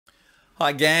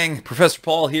Hi gang, Professor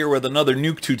Paul here with another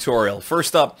Nuke tutorial.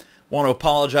 First up, want to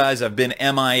apologize. I've been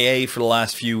MIA for the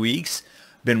last few weeks.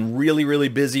 Been really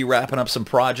busy wrapping up some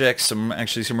projects, some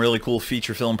really cool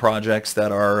feature film projects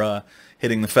that are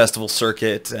hitting the festival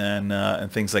circuit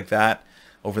and things like that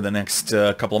over the next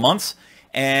couple of months.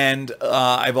 And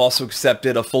I've also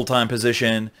accepted a full-time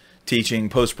position teaching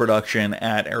post-production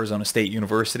at Arizona State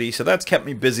University. So that's kept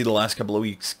me busy the last couple of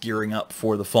weeks gearing up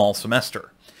for the fall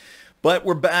semester. But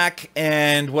we're back,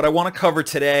 and what I want to cover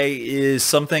today is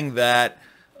something that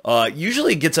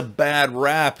usually gets a bad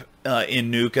rap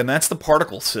in Nuke, and that's the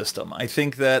particle system. I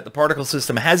think that the particle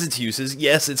system has its uses.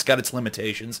 Yes, it's got its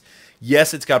limitations.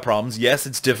 Yes, it's got problems. Yes,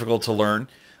 it's difficult to learn.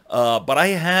 But I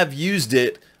have used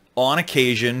it on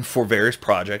occasion for various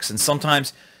projects, and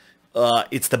sometimes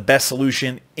it's the best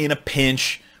solution in a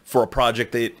pinch for a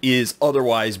project that is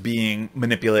otherwise being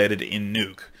manipulated in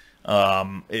Nuke.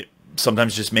 It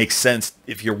sometimes just makes sense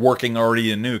if you're working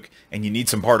already in Nuke and you need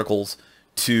some particles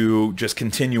to just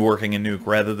continue working in Nuke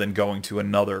rather than going to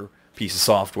another piece of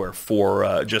software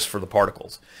for just for the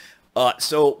particles.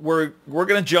 So we're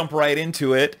going to jump right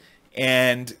into it,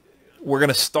 and we're going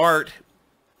to start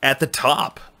at the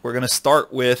top. We're going to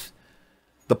start with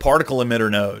the particle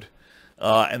emitter node.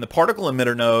 And the particle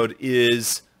emitter node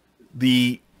is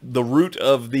the root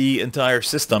of the entire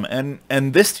system,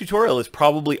 and this tutorial is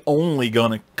probably only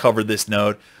going to cover this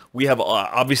node. We have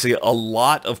obviously a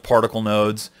lot of particle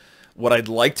nodes. What I'd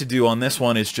like to do on this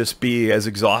one is just be as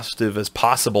exhaustive as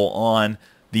possible on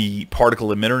the particle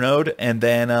emitter node, and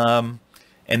then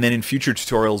in future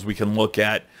tutorials we can look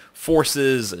at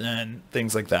forces and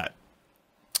things like that.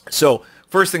 So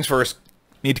first things first,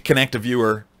 need to connect a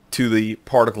viewer to the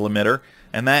particle emitter.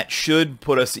 And that should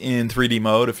put us in 3D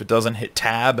mode. If it doesn't, hit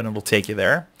tab and it'll take you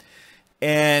there.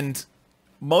 And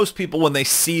most people, when they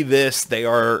see this, they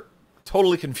are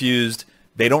totally confused.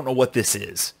 They don't know what this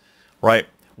is, right?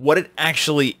 What it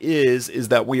actually is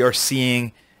that we are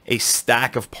seeing a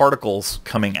stack of particles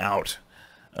coming out.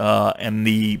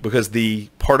 Because the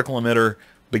particle emitter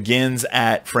begins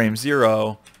at frame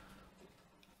 0,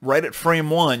 right at frame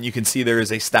 1, you can see there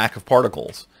is a stack of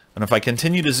particles. And if I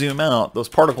continue to zoom out, those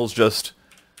particles just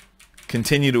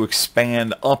continue to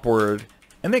expand upward,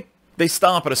 and they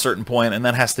stop at a certain point, and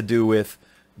that has to do with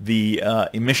the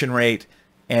emission rate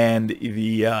and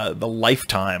the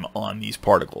lifetime on these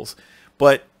particles.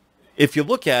 But if you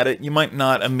look at it, you might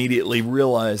not immediately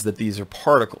realize that these are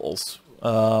particles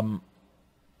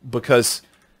because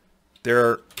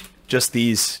they're just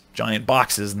these giant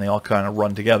boxes and they all kind of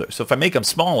run together. So if I make them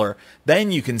smaller,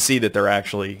 then you can see that they're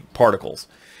actually particles.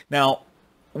 Now,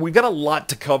 we've got a lot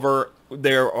to cover.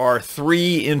 There are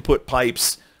 3 input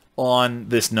pipes on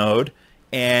this node,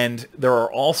 and there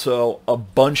are also a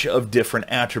bunch of different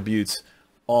attributes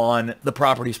on the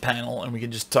properties panel, and we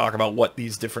can just talk about what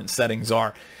these different settings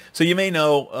are. So you may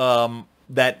know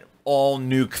that all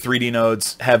Nuke 3D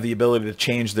nodes have the ability to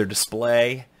change their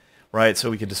display, right?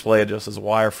 So we can display it just as a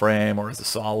wireframe or as a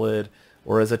solid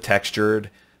or as a textured.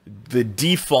 The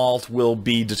default will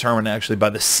be determined actually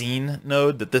by the scene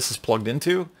node that this is plugged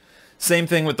into. Same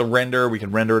thing with the render. We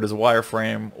can render it as a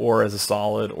wireframe or as a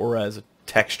solid or as a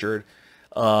textured.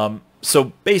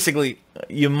 So basically,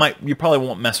 you probably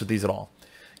won't mess with these at all.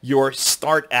 Your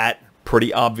start at,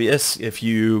 pretty obvious if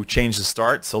you change the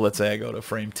start. So let's say I go to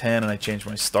frame 10 and I change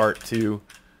my start to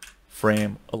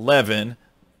frame 11.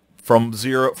 From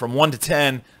 1 to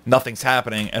 10, nothing's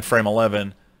happening. At frame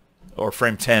 11 or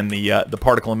frame 10, the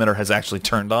particle emitter has actually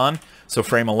turned on. So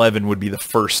frame 11 would be the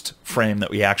first frame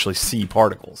that we actually see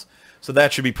particles. So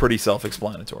that should be pretty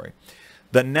self-explanatory.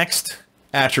 The next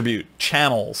attribute,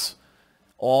 channels.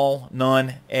 All,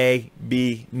 none, A,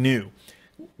 B, new.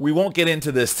 We won't get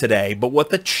into this today, but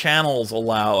what the channels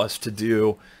allow us to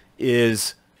do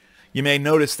is, you may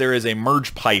notice there is a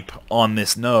merge pipe on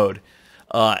this node.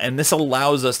 And this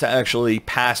allows us to actually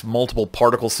pass multiple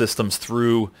particle systems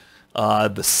through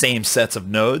the same sets of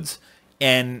nodes.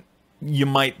 And you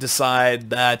might decide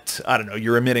that, I don't know,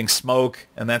 you're emitting smoke,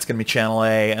 and that's going to be channel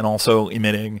A, and also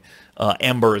emitting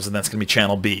embers, and that's going to be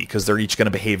channel B, because they're each going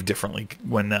to behave differently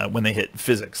when they hit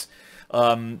physics.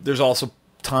 There's also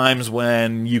times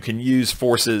when you can use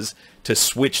forces to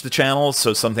switch the channels,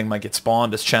 so something might get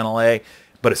spawned as channel A,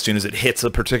 but as soon as it hits a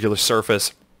particular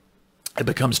surface, it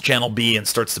becomes channel B and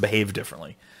starts to behave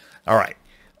differently. All right.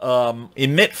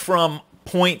 Emit from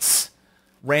points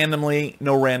randomly,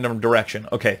 no random direction.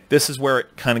 Okay, this is where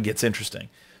it kind of gets interesting.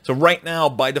 So right now,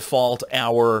 by default,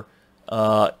 our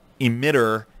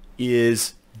emitter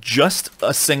is just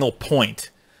a single point,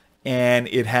 and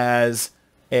it has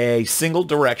a single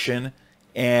direction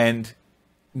and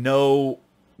no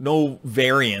no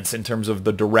variance in terms of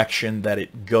the direction that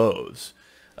it goes.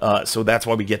 So that's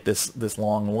why we get this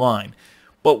long line.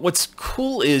 But what's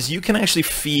cool is you can actually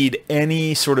feed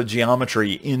any sort of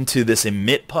geometry into this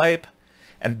emit pipe,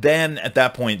 and then at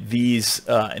that point these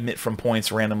emit from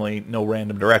points randomly, no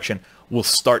random direction, will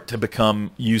start to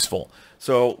become useful.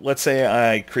 So let's say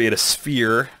I create a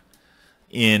sphere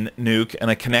in Nuke and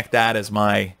I connect that as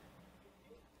my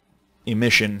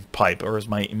emission pipe, or as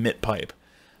my emit pipe.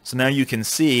 So now you can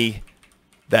see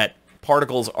that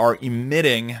particles are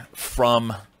emitting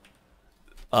from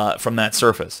that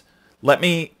surface. Let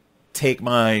me take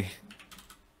my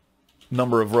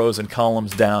number of rows and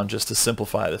columns down just to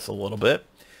simplify this a little bit.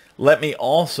 Let me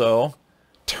also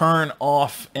turn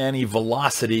off any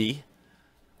velocity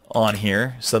on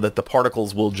here so that the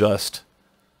particles will just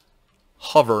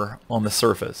hover on the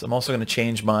surface. I'm also going to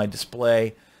change my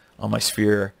display on my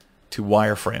sphere to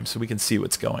wireframe so we can see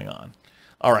what's going on.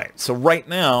 All right, so right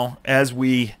now, as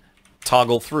we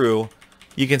toggle through,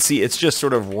 you can see it's just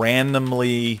sort of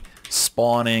randomly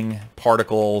spawning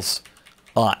particles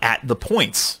at the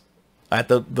points, at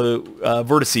the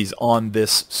vertices on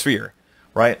this sphere,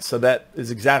 right? So that is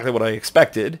exactly what I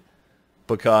expected,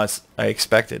 because I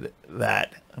expected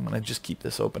that. I'm going to just keep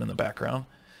this open in the background.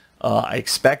 I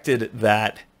expected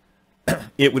that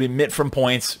it would emit from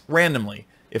points randomly.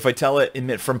 If I tell it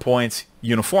emit from points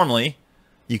uniformly,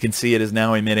 you can see it is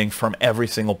now emitting from every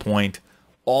single point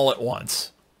all at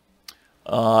once.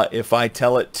 If I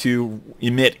tell it to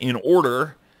emit in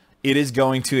order, it is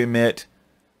going to emit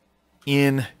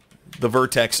in the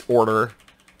vertex order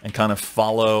and kind of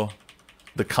follow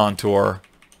the contour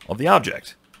of the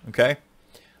object. Okay.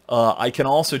 I can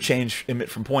also change emit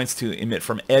from points to emit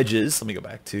from edges. Let me go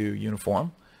back to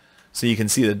uniform. So you can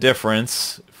see the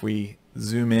difference. If we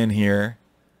zoom in here,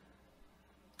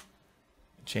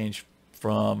 change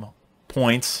from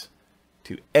points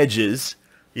to edges,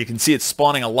 you can see it's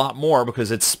spawning a lot more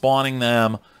because it's spawning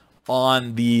them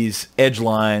on these edge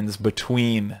lines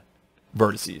between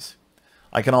vertices.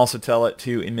 I can also tell it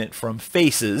to emit from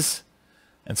faces,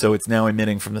 and so it's now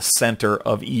emitting from the center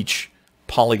of each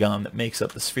polygon that makes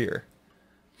up the sphere.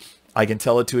 I can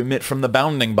tell it to emit from the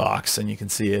bounding box, and you can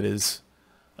see it is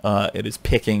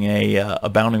picking a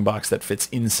bounding box that fits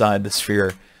inside the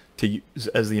sphere to use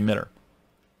as the emitter.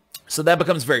 So that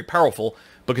becomes very powerful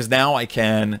because now I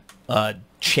can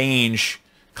change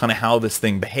kind of how this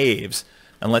thing behaves.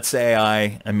 And let's say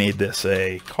I made this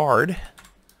a card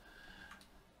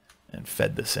and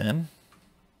fed this in.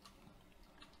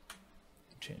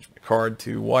 Change my card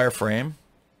to wireframe.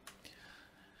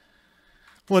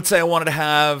 Let's say I wanted to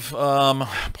have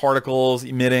particles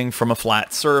emitting from a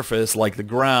flat surface like the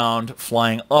ground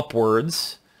flying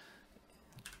upwards.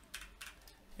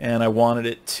 And I wanted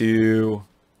it to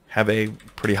have a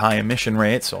pretty high emission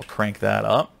rate, so I'll crank that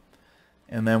up.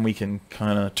 And then we can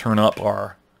kind of turn up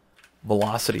our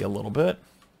velocity a little bit.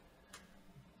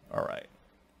 All right.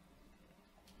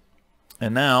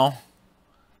 And now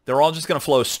they're all just going to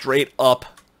flow straight up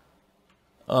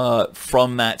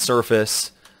from that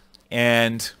surface.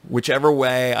 And whichever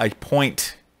way I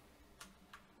point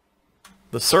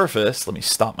the surface, let me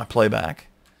stop my playback.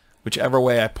 Whichever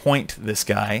way I point this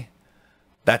guy,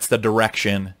 that's the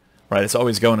direction, right? It's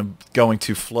always going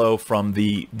to flow from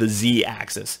the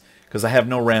z-axis because I have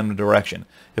no random direction.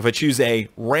 If I choose a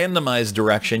randomized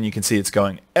direction, you can see it's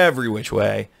going every which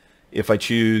way. If I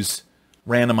choose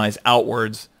randomize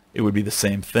outwards, it would be the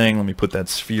same thing. Let me put that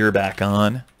sphere back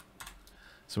on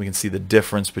so we can see the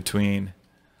difference between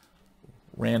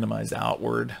randomized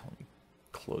outward. Let me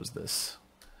close this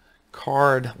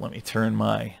card. Let me turn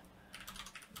my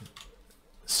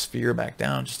sphere back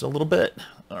down just a little bit.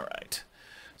 All right.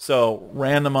 So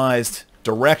randomized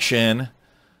direction,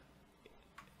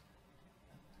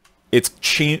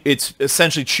 it's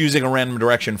essentially choosing a random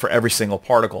direction for every single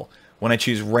particle. When I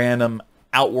choose random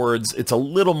outwards, it's a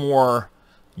little more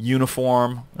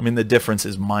uniform. I mean, the difference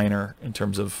is minor in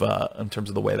terms of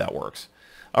the way that works.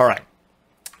 All right.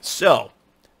 So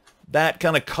that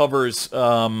kind of covers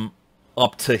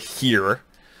up to here.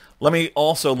 Let me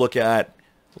also look at,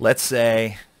 let's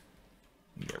say,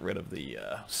 get rid of the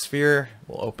sphere.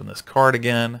 We'll open this card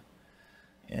again,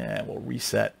 and we'll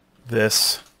reset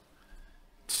this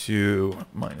to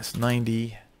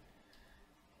 -90.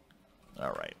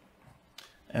 All right.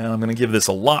 And I'm going to give this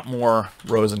a lot more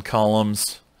rows and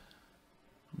columns.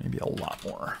 Maybe a lot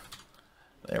more.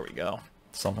 There we go.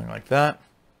 Something like that.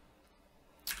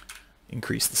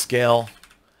 Increase the scale.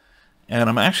 And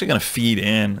I'm actually going to feed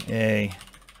in a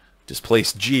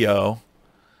displaced geo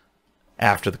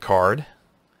after the card.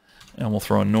 And we'll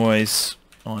throw a noise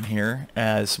on here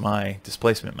as my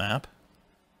displacement map.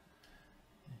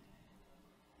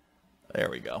 There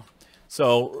we go.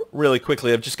 So really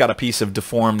quickly, I've just got a piece of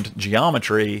deformed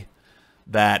geometry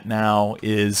that now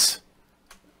is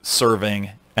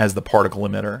serving as the particle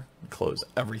emitter. Close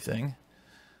everything.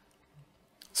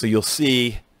 So you'll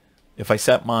see if I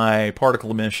set my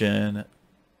particle emission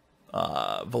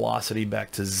velocity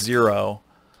back to 0,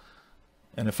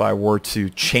 and if I were to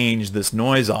change this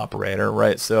noise operator,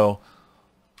 right? So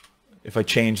if I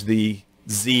change the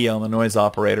Z on the noise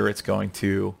operator, it's going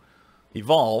to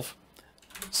evolve.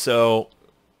 So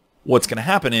what's going to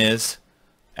happen is,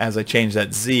 as I change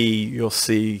that Z, you'll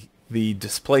see the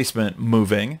displacement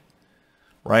moving,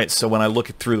 right? So when I look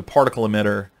through the particle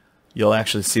emitter, you'll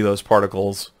actually see those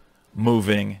particles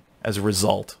moving as a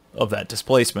result of that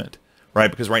displacement,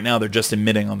 right? Because right now they're just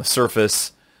emitting on the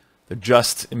surface. They're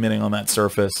just emitting on that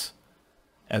surface.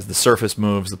 As the surface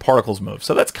moves, the particles move.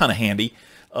 So that's kind of handy.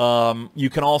 You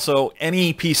can also,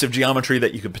 any piece of geometry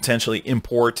that you could potentially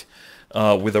import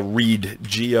with a read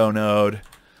geo node,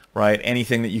 right?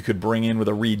 Anything that you could bring in with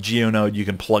a read geo node, you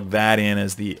can plug that in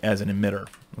as an emitter.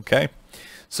 Okay,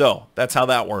 so that's how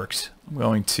that works. I'm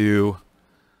going to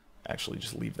actually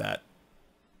just leave that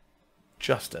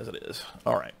just as it is.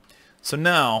 All right. So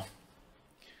now,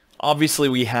 obviously,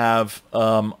 we have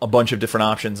a bunch of different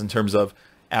options in terms of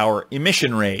our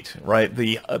emission rate, right?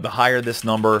 The higher this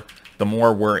number, the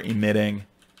more we're emitting.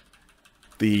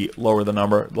 The lower the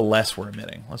number, the less we're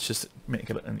emitting. Let's just make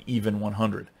it an even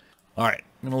 100. All right,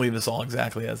 I'm going to leave this all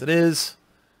exactly as it is.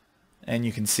 And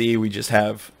you can see we just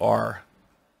have our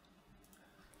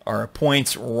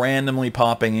points randomly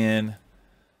popping in.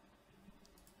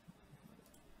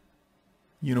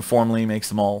 Uniformly makes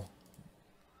them all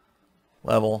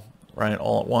level, right,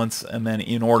 all at once. And then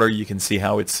in order, you can see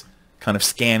how it's kind of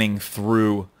scanning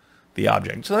through the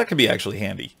object. So that could be actually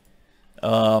handy.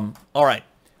 All right.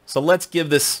 So let's give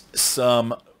this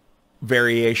some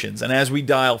variations. And as we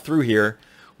dial through here,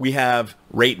 we have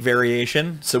rate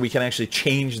variation. So we can actually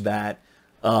change that.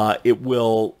 It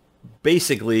will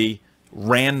basically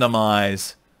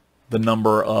randomize the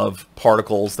number of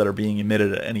particles that are being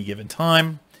emitted at any given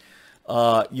time.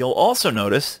 You'll also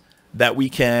notice that we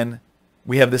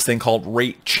have this thing called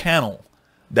rate channel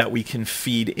that we can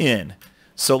feed in.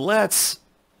 So let's,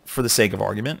 for the sake of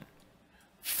argument,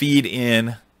 feed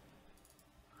in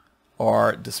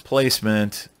our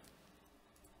displacement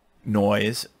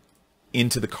noise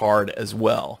into the card as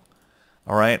well.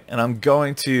 All right, and I'm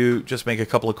going to just make a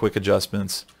couple of quick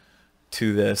adjustments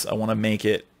to this. I want to make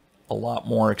it a lot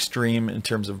more extreme in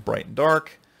terms of bright and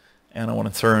dark, and I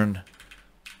want to turn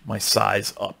my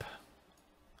size up.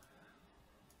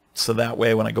 So that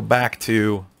way when I go back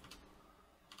to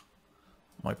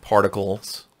my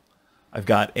particles, I've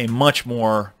got a much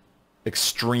more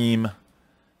extreme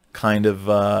kind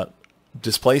of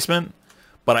displacement,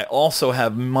 but I also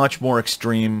have much more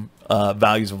extreme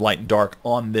values of light and dark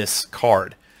on this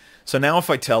card. So now if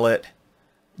I tell it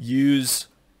use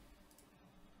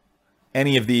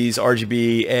any of these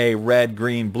RGB, A, red,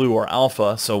 green, blue, or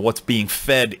alpha, so what's being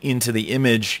fed into the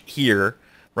image here,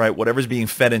 right, whatever's being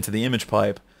fed into the image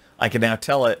pipe, I can now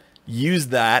tell it use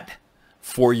that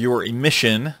for your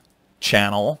emission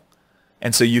channel,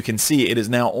 and so you can see it is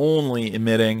now only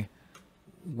emitting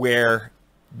where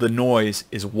the noise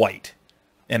is white,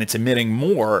 and it's emitting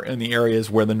more in the areas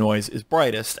where the noise is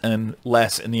brightest and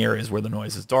less in the areas where the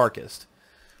noise is darkest,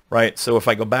 right? So if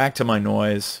I go back to my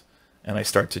noise and I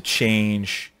start to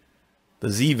change the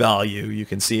Z value, you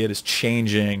can see it is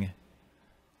changing.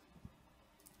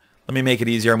 Let me make it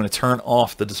easier. I'm going to turn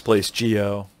off the displaced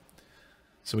geo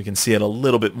so we can see it a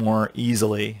little bit more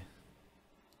easily.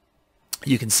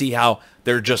 You can see how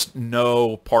there are just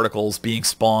no particles being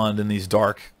spawned in these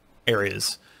dark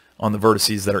areas on the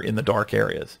vertices that are in the dark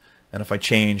areas. And if I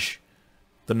change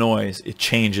the noise, it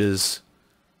changes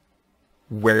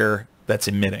where that's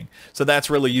emitting. So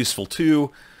that's really useful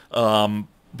too,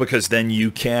 because then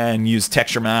you can use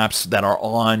texture maps that are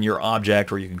on your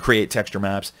object, or you can create texture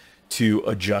maps to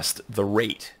adjust the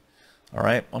rate. All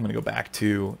right, I'm going to go back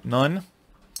to none.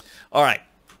 All right,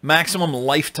 maximum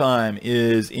lifetime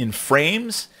is in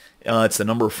frames. It's the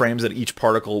number of frames that each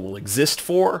particle will exist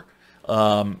for.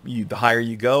 The higher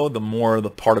you go, the more the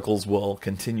particles will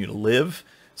continue to live.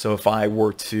 So if I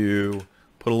were to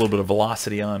put a little bit of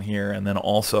velocity on here and then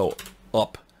also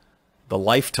up the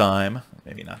lifetime,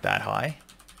 maybe not that high,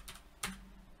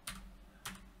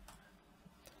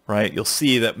 right, you'll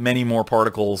see that many more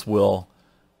particles will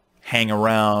hang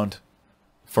around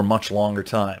for much longer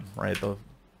time, right?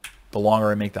 The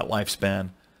longer I make that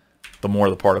lifespan, the more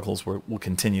the particles will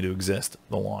continue to exist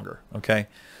the longer, okay?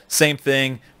 Same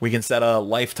thing, we can set a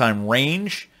lifetime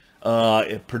range.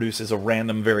 It produces a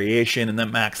random variation, and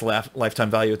then max lifetime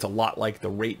value. It's a lot like the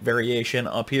rate variation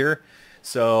up here.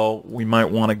 So we might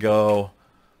want to go,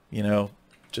 you know,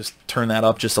 just turn that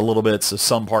up just a little bit so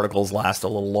some particles last a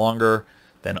little longer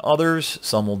than others.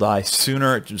 Some will die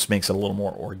sooner. It just makes it a little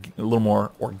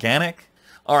more organic.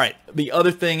 All right. The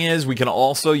other thing is we can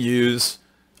also use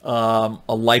a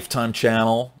lifetime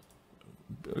channel.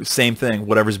 Same thing,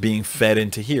 whatever's being fed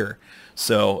into here.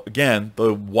 So again,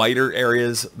 the whiter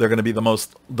areas, they're going to be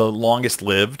the longest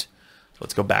lived.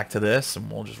 Let's go back to this, and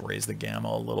we'll just raise the gamma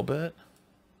a little bit.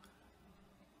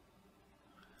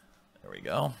 There we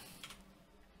go.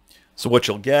 So what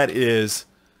you'll get is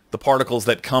the particles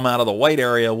that come out of the white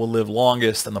area will live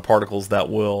longest, and the particles that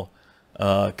will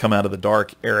come out of the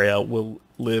dark area will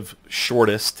live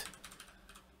shortest.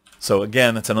 So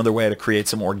again, that's another way to create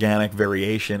some organic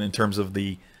variation in terms of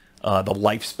the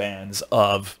lifespans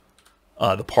of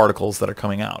the particles that are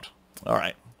coming out. All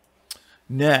right.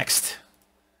 Next,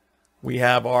 we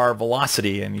have our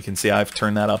velocity, and you can see I've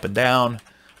turned that up and down,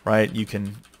 right? You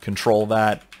can control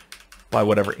that by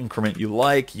whatever increment you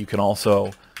like. You can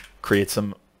also create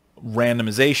some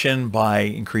randomization by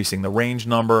increasing the range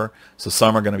number. So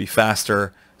some are going to be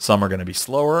faster, some are going to be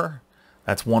slower.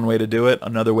 That's one way to do it.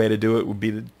 Another way to do it would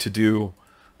be to do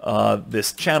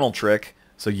this channel trick.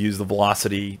 So use the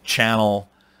velocity channel.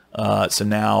 So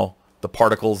now the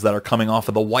particles that are coming off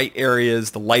of the white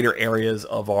areas, the lighter areas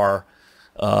of our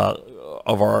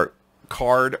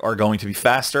card are going to be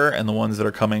faster, and the ones that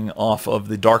are coming off of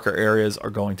the darker areas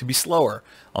are going to be slower.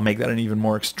 I'll make that an even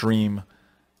more extreme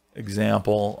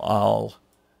example. I'll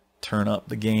turn up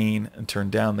the gain and turn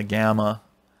down the gamma.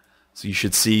 So you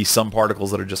should see some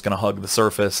particles that are just going to hug the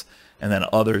surface, and then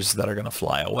others that are going to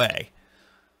fly away.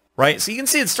 Right? So you can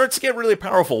see it starts to get really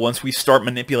powerful once we start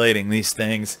manipulating these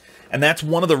things. And that's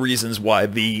one of the reasons why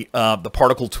the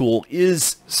particle tool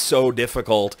is so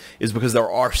difficult, is because there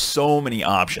are so many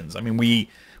options. I mean,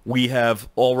 we have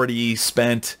already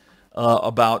spent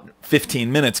about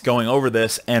 15 minutes going over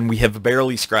this, and we have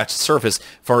barely scratched the surface.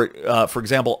 For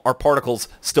example, our particles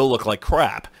still look like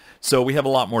crap. So we have a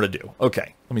lot more to do.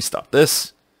 Okay, let me stop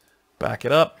this. Back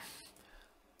it up.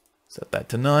 Set that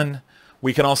to none.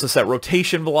 We can also set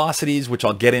rotation velocities, which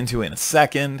I'll get into in a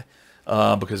second,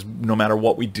 because no matter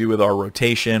what we do with our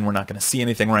rotation, we're not going to see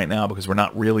anything right now because we're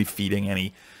not really feeding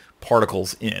any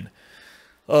particles in.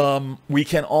 We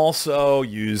can also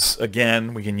use,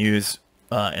 again, we can use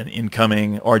an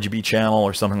incoming RGB channel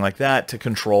or something like that to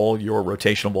control your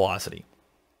rotational velocity.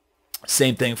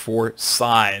 Same thing for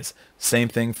size. Same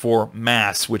thing for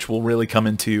mass, which will really come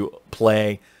into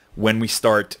play when we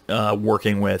start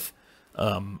working with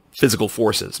physical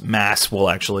forces. Mass will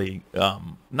actually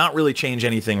not really change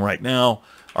anything right now.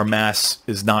 Our mass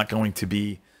is not going to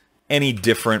be any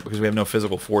different because we have no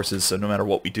physical forces, so no matter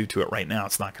what we do to it right now,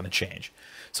 it's not going to change.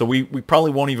 So we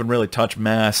probably won't even really touch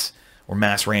mass or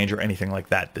mass range or anything like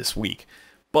that this week.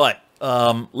 But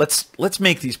let's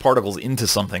make these particles into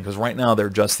something, because right now they're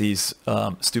just these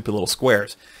stupid little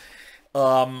squares.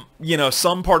 You know,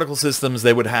 some particle systems,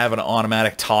 they would have an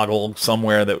automatic toggle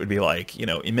somewhere that would be like, you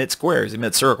know, emit squares,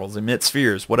 emit circles, emit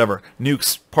spheres, whatever.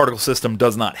 Nuke's particle system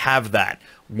does not have that.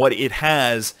 What it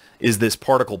has is this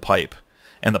particle pipe,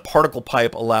 and the particle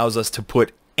pipe allows us to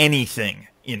put anything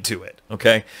into it.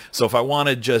 Okay, so if I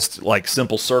wanted just like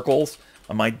simple circles,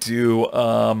 I might do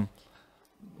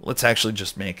let's actually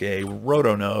just make a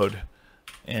roto node,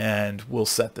 and we'll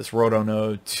set this roto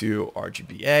node to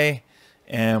RGBA,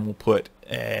 and we'll put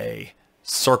a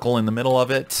circle in the middle of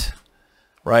it,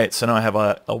 right? So now I have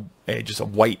just a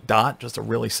white dot, just a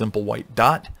really simple white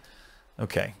dot.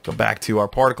 Okay, go back to our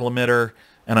particle emitter,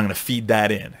 and I'm going to feed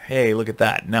that in. Hey, look at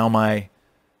that. Now my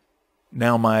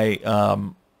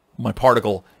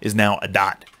particle is now a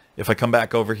dot. If I come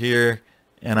back over here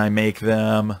and I make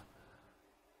them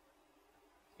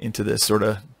into this sort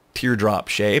of teardrop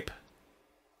shape,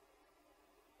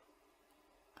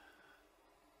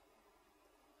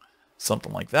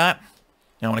 something like that.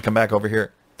 Now when I come back over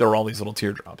here, there are all these little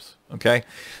teardrops. Okay,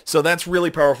 so that's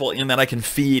really powerful in that I can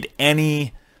feed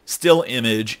any still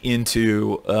image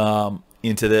into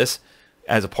this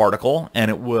as a particle, and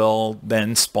it will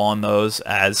then spawn those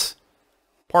as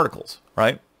particles,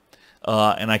 right?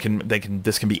 And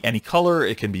this can be any color,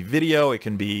 it can be video, it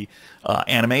can be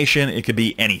animation, it could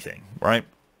be anything, right?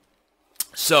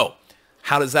 So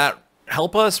how does that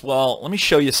help us? Well, let me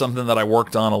show you something that I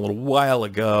worked on a little while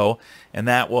ago, and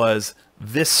that was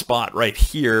this spot right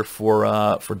here for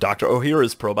Dr.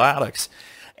 Ohira's probiotics.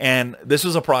 And this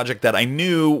was a project that I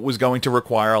knew was going to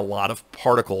require a lot of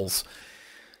particles.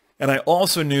 And I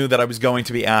also knew that I was going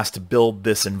to be asked to build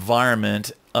this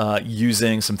environment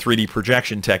using some 3D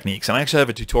projection techniques. And I actually have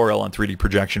a tutorial on 3D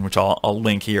projection, which I'll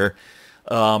link here.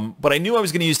 But I knew I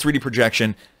was going to use 3D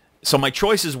projection. So my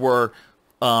choices were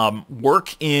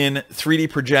work in 3D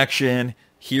projection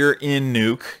here in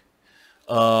Nuke,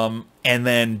 and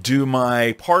then do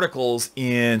my particles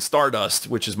in Stardust,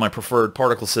 which is my preferred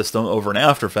particle system over in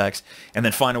After Effects, and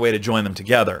then find a way to join them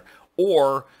together.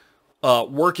 Or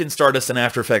work in Stardust and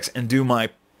After Effects and do my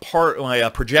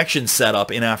projection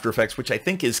setup in After Effects, which I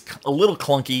think is a little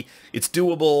clunky. It's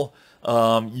doable.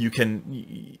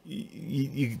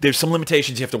 There's some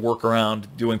limitations you have to work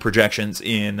around doing projections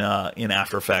in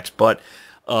After Effects, but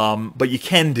you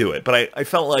can do it. But I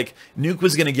felt like Nuke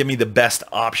was going to give me the best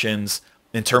options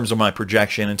in terms of my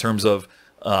projection, in terms of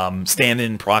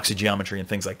stand-in proxy geometry and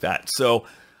things like that. So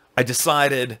I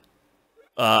decided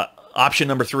option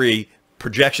number 3,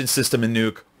 projection system in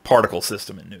Nuke, particle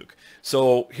system in Nuke.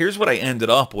 So here's what I ended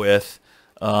up with,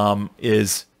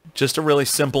 is just a really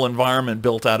simple environment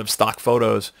built out of stock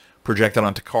photos projected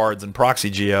onto cards and proxy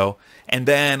geo, and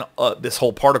then this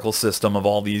whole particle system of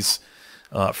all these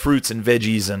fruits and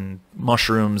veggies and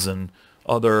mushrooms and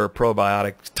other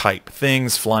probiotic type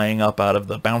things flying up out of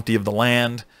the bounty of the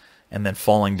land and then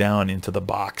falling down into the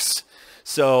box.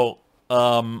 So,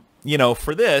 you know,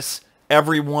 for this,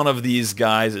 every one of these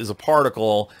guys is a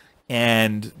particle,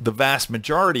 and the vast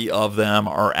majority of them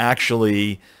are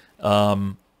actually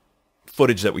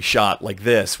footage that we shot like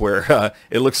this, where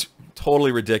it looks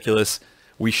totally ridiculous.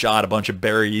 We shot a bunch of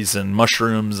berries and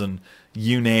mushrooms and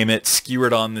you name it,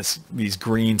 skewered on these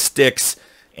green sticks,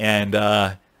 and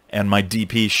my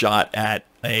DP shot at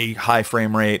a high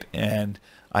frame rate, and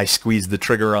I squeezed the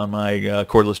trigger on my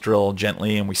cordless drill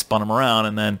gently, and we spun them around,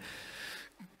 and then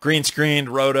green screened,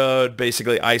 rotoed,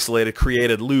 basically isolated,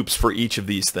 created loops for each of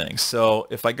these things. So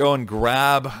if I go and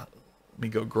grab, let me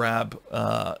go grab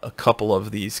a couple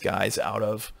of these guys out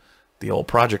of the old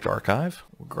project archive.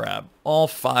 We'll grab all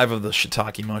 5 of the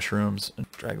shiitake mushrooms and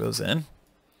drag those in.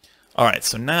 All right,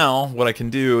 so now what I can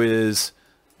do is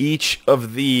each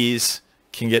of these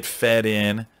can get fed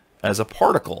in as a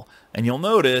particle. And you'll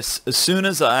notice as soon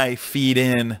as I feed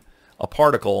in a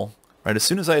particle, right, as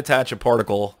soon as I attach a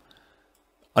particle,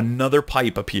 another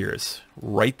pipe appears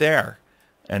right there.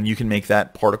 And you can make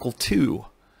that particle 2.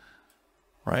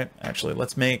 Right? Actually,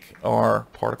 let's make our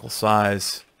particle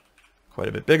size quite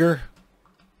a bit bigger.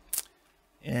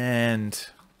 And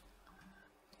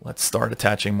let's start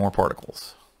attaching more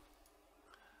particles.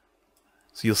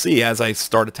 So you'll see as I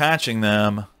start attaching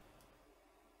them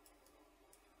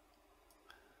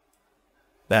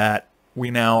that we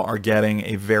now are getting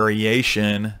a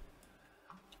variation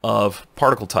of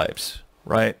particle types,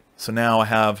 right? So now I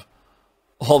have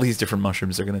all these different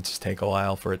mushrooms. They're going to just take a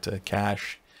while for it to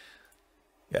cache.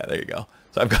 Yeah, there you go.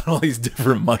 So I've got all these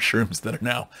different mushrooms that are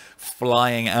now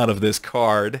flying out of this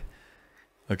card.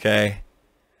 Okay.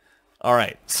 All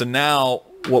right. So now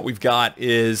what we've got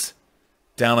is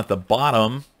down at the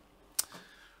bottom,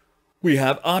 we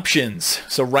have options.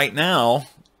 So right now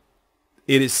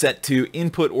it is set to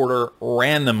input order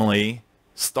randomly,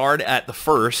 start at the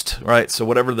first, right? So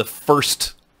whatever the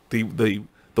first, the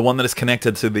one that is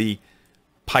connected to the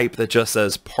pipe that just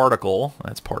says particle,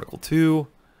 that's particle 2.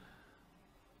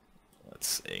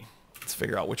 Let's see. Let's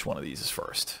figure out which one of these is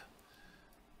first.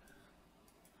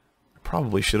 I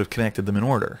probably should have connected them in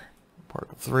order.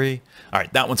 Particle 3. All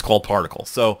right, that one's called particle.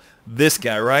 So this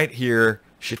guy right here,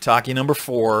 shiitake number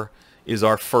 4, is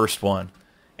our first one.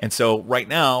 And so right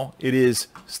now it is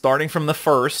starting from the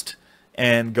first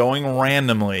and going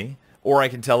randomly, or I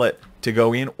can tell it to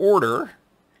go in order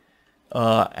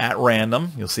at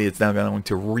random. You'll see it's now going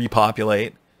to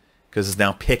repopulate because it's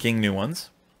now picking new ones.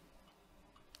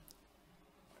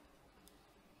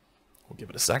 We'll give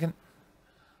it a second.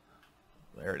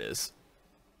 There it is.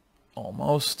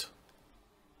 Almost.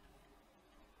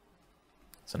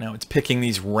 So now it's picking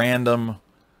these random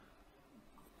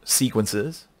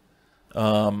sequences.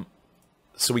 So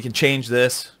we can change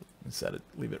this. Set it,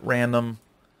 leave it random,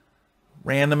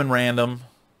 random, and random.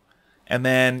 And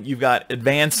then you've got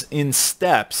advance in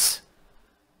steps.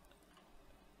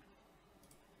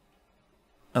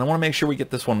 And I want to make sure we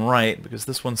get this one right because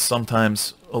this one's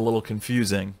sometimes a little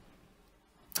confusing.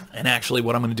 And actually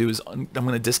what I'm going to do is I'm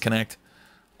going to disconnect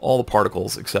all the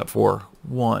particles except for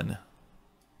one.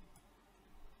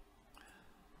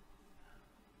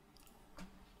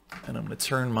 And I'm going to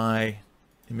turn my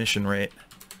emission rate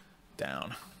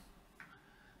down.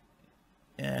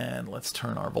 And let's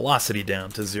turn our velocity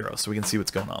down to 0 so we can see what's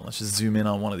going on. Let's just zoom in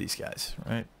on one of these guys,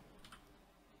 right?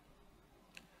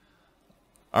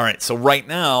 All right, so right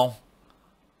now,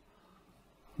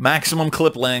 maximum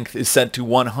clip length is set to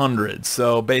 100.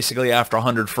 So basically after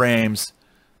 100 frames,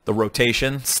 the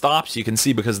rotation stops. You can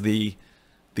see because the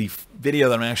video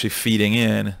that I'm actually feeding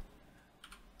in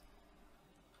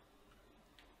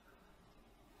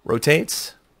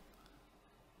rotates,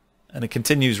 and it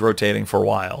continues rotating for a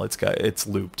while. It's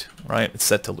looped, right? It's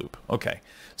set to loop. Okay.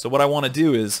 So what I want to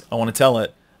do is I want to tell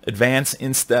it advance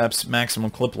in steps,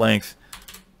 maximum clip length,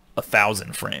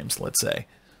 1,000 frames, let's say.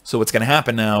 So what's going to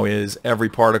happen now is every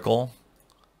particle,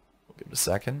 we'll give it a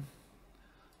second,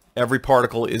 every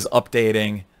particle is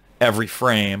updating every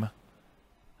frame,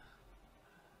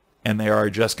 and they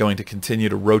are just going to continue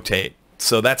to rotate.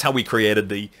 So that's how we created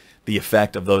the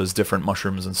effect of those different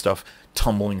mushrooms and stuff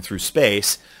tumbling through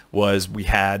space, was we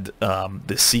had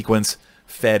this sequence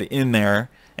fed in there,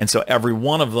 and so every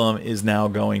one of them is now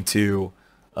going to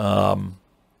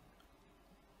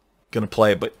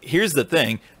play. But here's the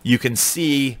thing, you can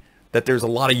see that there's a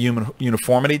lot of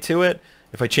uniformity to it.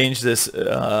 If I change this,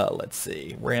 let's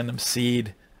see, random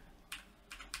seed,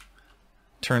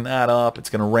 turn that up, it's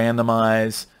going to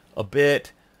randomize a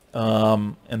bit,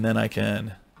 and then I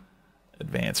can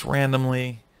advance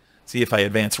randomly. See, if I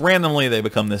advance randomly, they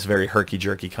become this very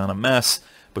herky-jerky kind of mess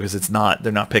because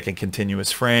they're not picking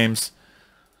continuous frames.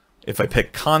 If I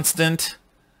pick constant,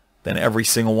 then every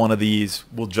single one of these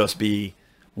will just be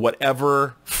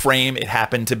whatever frame it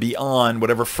happened to be on,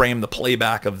 whatever frame the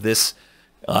playback of this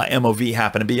MOV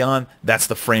happened to be on, that's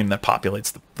the frame that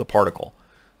populates the particle.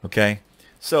 Okay?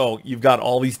 So you've got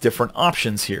all these different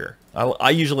options here. I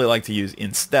usually like to use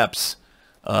in steps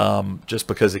just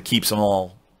because it keeps them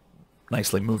all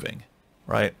nicely moving,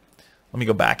 right? Let me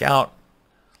go back out.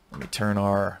 Let me turn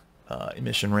our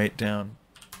emission rate down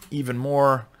even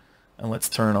more, and let's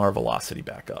turn our velocity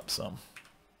back up some.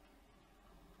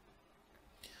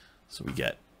 So we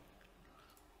get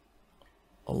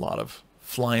a lot of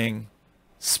flying,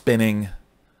 spinning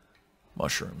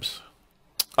mushrooms.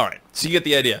 All right, so you get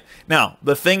the idea. Now,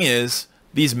 the thing is,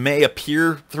 these may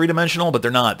appear three-dimensional, but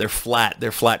they're not. They're flat.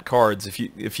 They're flat cards.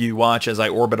 If you watch as I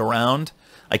orbit around,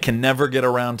 I can never get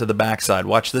around to the backside.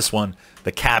 Watch this one.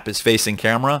 The cap is facing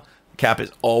camera. The cap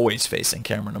is always facing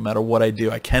camera, no matter what I do.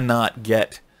 I cannot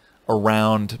get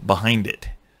around behind it.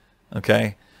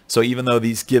 Okay? So even though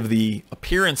these give the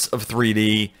appearance of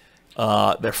 3D,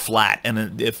 they're flat.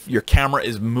 And if your camera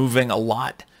is moving a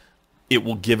lot, it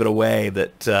will give it away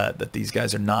that these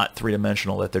guys are not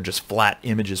three-dimensional, that they're just flat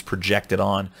images projected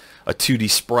on a 2D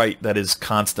sprite that is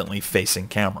constantly facing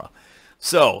camera.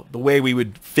 So the way we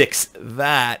would fix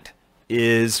that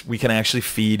is we can actually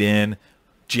feed in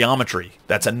geometry.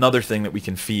 That's another thing that we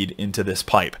can feed into this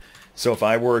pipe. So if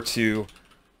I were to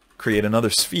create another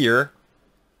sphere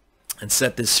and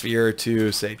set this sphere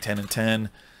to, say, 10 and 10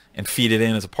 and feed it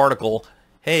in as a particle,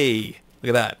 hey, look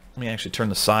at that. Let me actually turn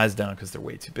the size down because they're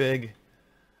way too big.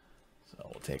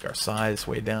 We'll take our size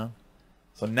way down.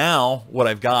 So now what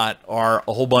I've got are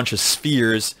a whole bunch of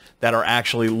spheres that are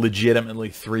actually legitimately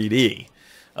 3D.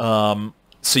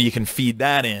 So you can feed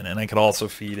that in, and I could also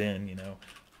feed in,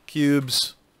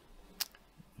 cubes.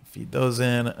 Feed those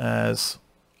in as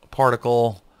a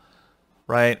particle,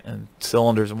 right? And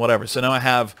cylinders and whatever. So now I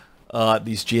have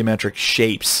these geometric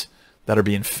shapes that are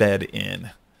being fed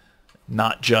in,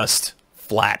 not just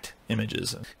flat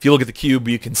images. If you look at the cube,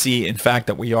 you can see, in fact,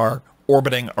 that we are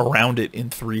orbiting around it in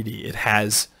 3D. It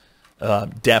has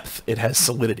depth. It has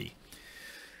solidity.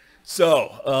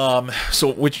 So,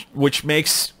 which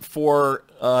makes for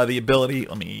the ability.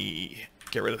 Let me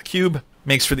get rid of the cube.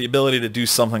 Makes for the ability to do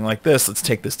something like this. Let's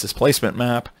take this displacement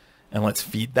map and let's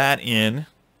feed that in.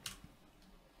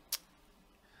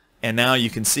 And now you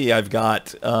can see I've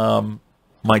got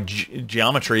my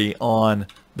geometry on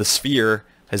the sphere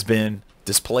has been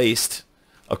displaced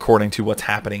according to what's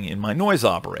happening in my noise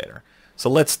operator. So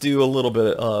let's do a little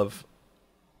bit of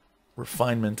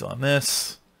refinement on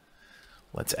this.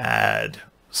 Let's add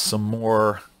some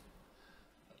more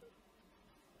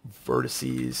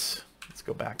vertices. Let's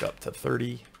go back up to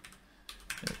 30.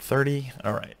 30.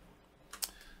 All right.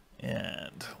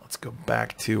 And let's go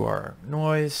back to our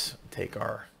noise. Take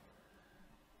our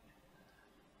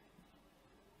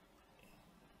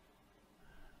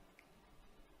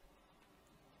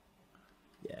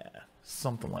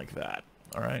something like that.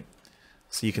 All right.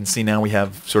 So you can see now we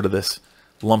have sort of this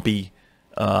lumpy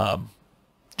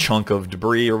chunk of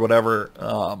debris or whatever,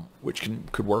 which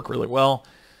could work really well.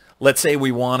 Let's say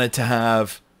we wanted to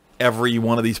have every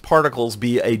one of these particles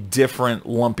be a different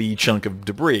lumpy chunk of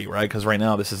debris, right? Because right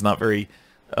now this is not very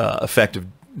effective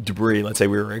debris. Let's say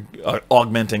we were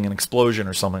augmenting an explosion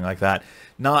or something like that.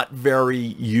 Not very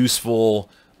useful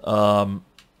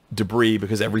debris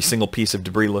because every single piece of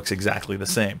debris looks exactly the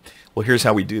same. Well, here's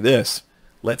how we do this.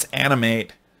 Let's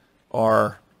animate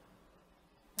our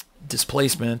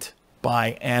displacement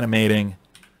by animating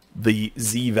the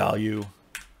Z value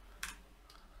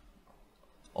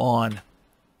on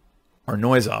our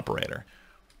noise operator.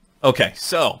 Okay,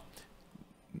 so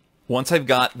once I've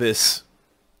got this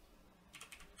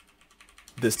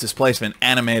displacement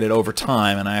animated over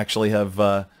time, and I actually have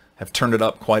turned it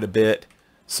up quite a bit,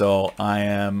 so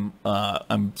I'm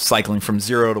cycling from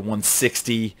 0 to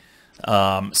 160,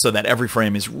 so that every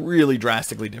frame is really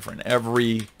drastically different.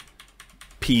 Every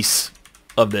piece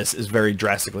of this is very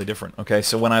drastically different. Okay,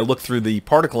 so when I look through the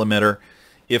particle emitter,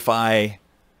 if I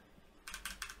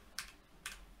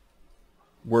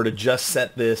were to just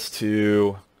set this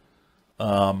to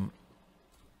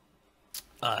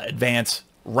advance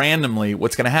randomly,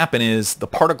 what's going to happen is the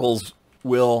particles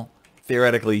will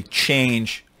theoretically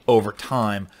change over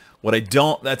time.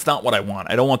 That's not what I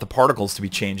want. I don't want the particles to be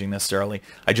changing necessarily.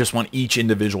 I just want each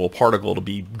individual particle to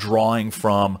be drawing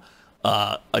from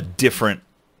a different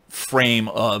frame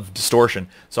of distortion.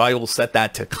 So I will set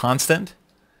that to constant,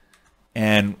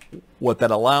 and what that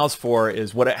allows for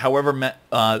is however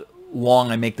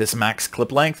long I make this max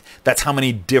clip length, that's how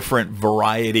many different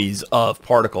varieties of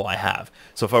particle I have.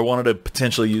 So if I wanted to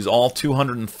potentially use all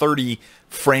 230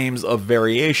 frames of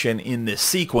variation in this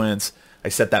sequence, I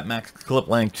set that max clip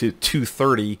length to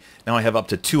 230. Now I have up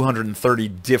to 230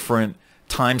 different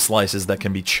time slices that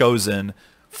can be chosen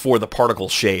for the particle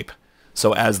shape.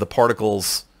 So as the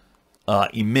particles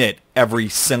emit, every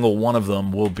single one of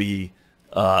them will be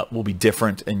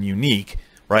different and unique,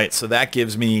 right? So that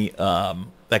gives me a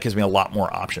lot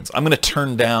more options. I'm going to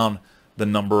turn down the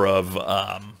number of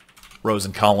rows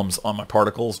and columns on my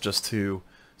particles just to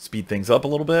speed things up a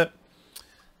little bit.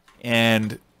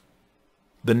 And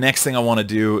the next thing I want to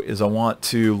do is I want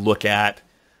to look at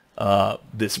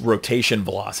this rotation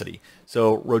velocity.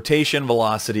 So rotation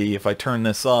velocity, if I turn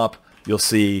this up, you'll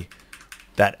see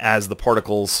that as the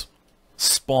particles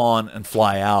spawn and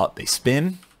fly out, they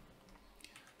spin.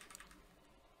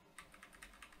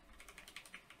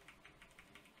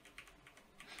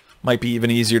 Might be even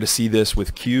easier to see this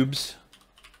with cubes.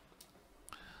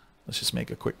 Let's just make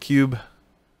a quick cube.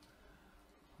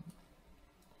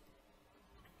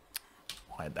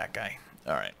 Hide that guy.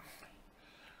 All right.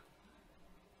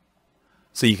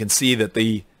 So you can see that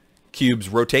the cubes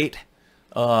rotate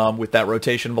with that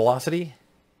rotation velocity.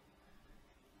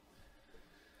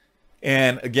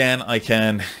 And again, I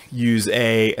can use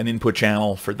an input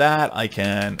channel for that. I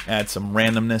can add some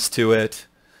randomness to it.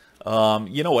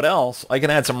 You know what else? I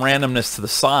can add some randomness to the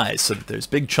size so that there's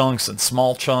big chunks and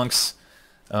small chunks.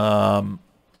 And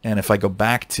if I go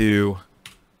back to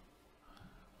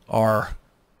our...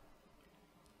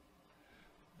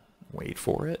 Wait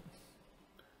for it.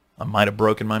 I might have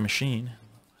broken my machine.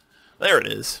 There it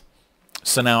is.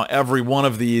 So now every one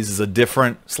of these is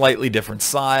a slightly different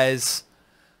size,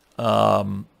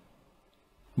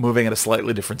 moving at a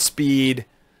slightly different speed,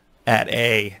 at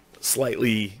a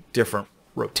slightly different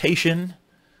rotation.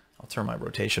 I'll turn my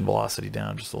rotation velocity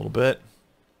down just a little bit.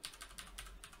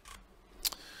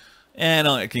 And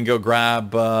I can go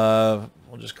grab,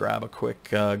 we'll just grab a quick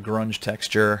grunge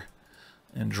texture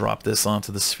and drop this onto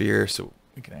the sphere so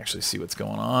we can actually see what's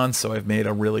going on. So I've made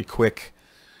a really quick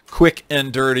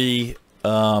and dirty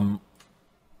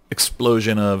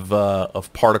explosion of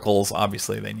particles.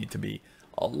 Obviously, they need to be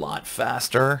a lot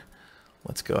faster.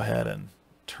 Let's go ahead and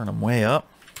turn them way up.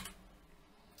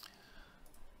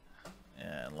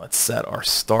 And let's set our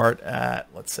start at,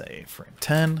 let's say, frame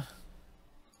 10.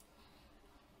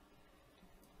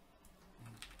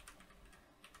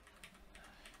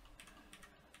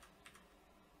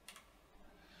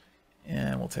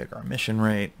 And we'll take our emission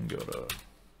rate and go to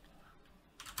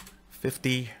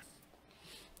 50.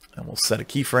 And we'll set a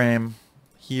keyframe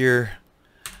here.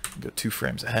 Go 2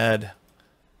 frames ahead.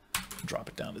 Drop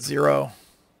it down to 0.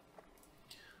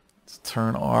 Let's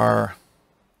turn our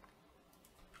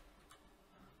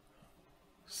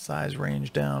size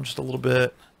range down just a little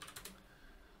bit.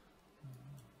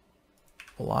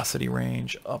 Velocity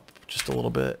range up just a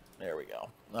little bit. There we go.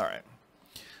 All right.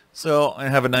 So I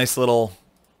have a nice little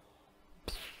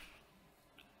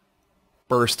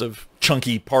burst of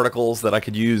chunky particles that I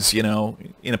could use, you know,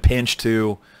 in a pinch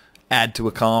to add to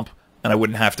a comp, and I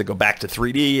wouldn't have to go back to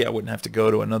 3D. I wouldn't have to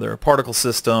go to another particle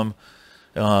system.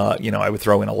 You know, I would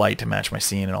throw in a light to match my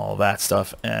scene and all of that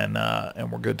stuff, and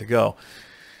we're good to go.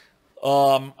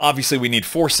 Obviously, we need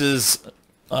forces,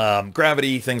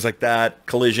 gravity, things like that,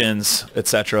 collisions,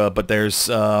 etc. But there's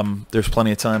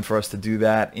plenty of time for us to do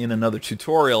that in another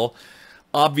tutorial.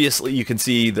 Obviously, you can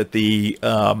see that the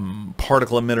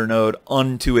particle emitter node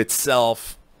unto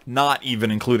itself, not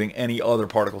even including any other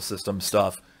particle system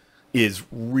stuff, is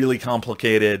really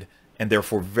complicated and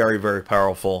therefore very, very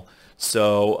powerful.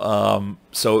 So,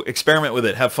 so experiment with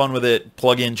it, have fun with it,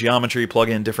 plug in geometry, plug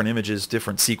in different images,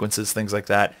 different sequences, things like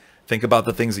that. Think about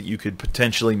the things that you could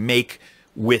potentially make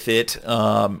with it.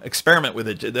 Experiment with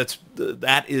it.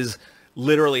 That is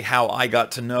literally how I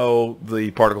got to know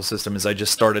the particle system. Is I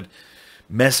just started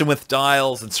messing with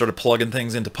dials and started plugging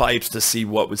things into pipes to see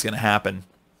what was going to happen.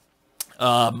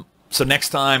 So next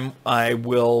time I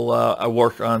will I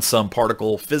work on some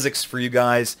particle physics for you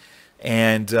guys,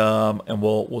 and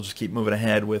we'll just keep moving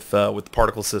ahead with the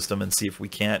particle system and see if we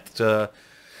can't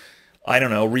I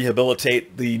don't know,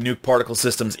 rehabilitate the Nuke particle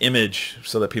system's image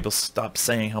so that people stop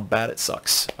saying how bad it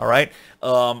sucks. All right.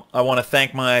 I want to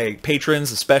thank my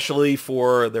patrons especially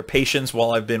for their patience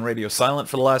while I've been radio silent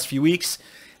for the last few weeks.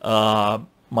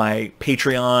 My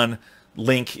Patreon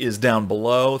link is down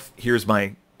below. Here's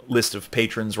my list of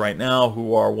patrons right now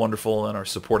who are wonderful and are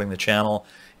supporting the channel,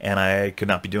 and I could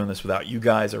not be doing this without you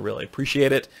guys. I really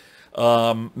appreciate it.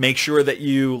 Make sure that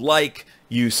you like,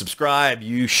 you subscribe,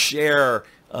 you share,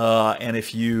 and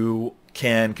if you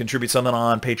can contribute something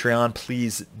on Patreon,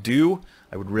 please do.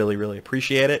 I would really, really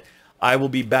appreciate it. I will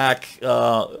be back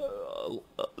a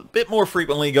bit more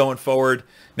frequently going forward.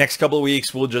 Next couple of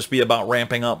weeks will just be about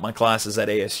ramping up my classes at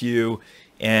ASU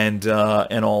and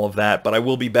all of that. But I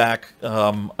will be back.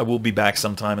 I will be back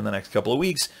sometime in the next couple of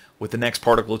weeks with the next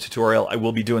particle tutorial. I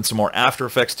will be doing some more After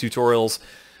Effects tutorials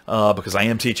because I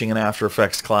am teaching an After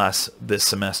Effects class this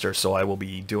semester, so I will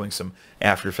be doing some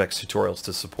After Effects tutorials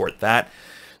to support that.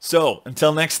 So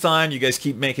until next time, you guys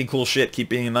keep making cool shit, keep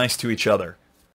being nice to each other.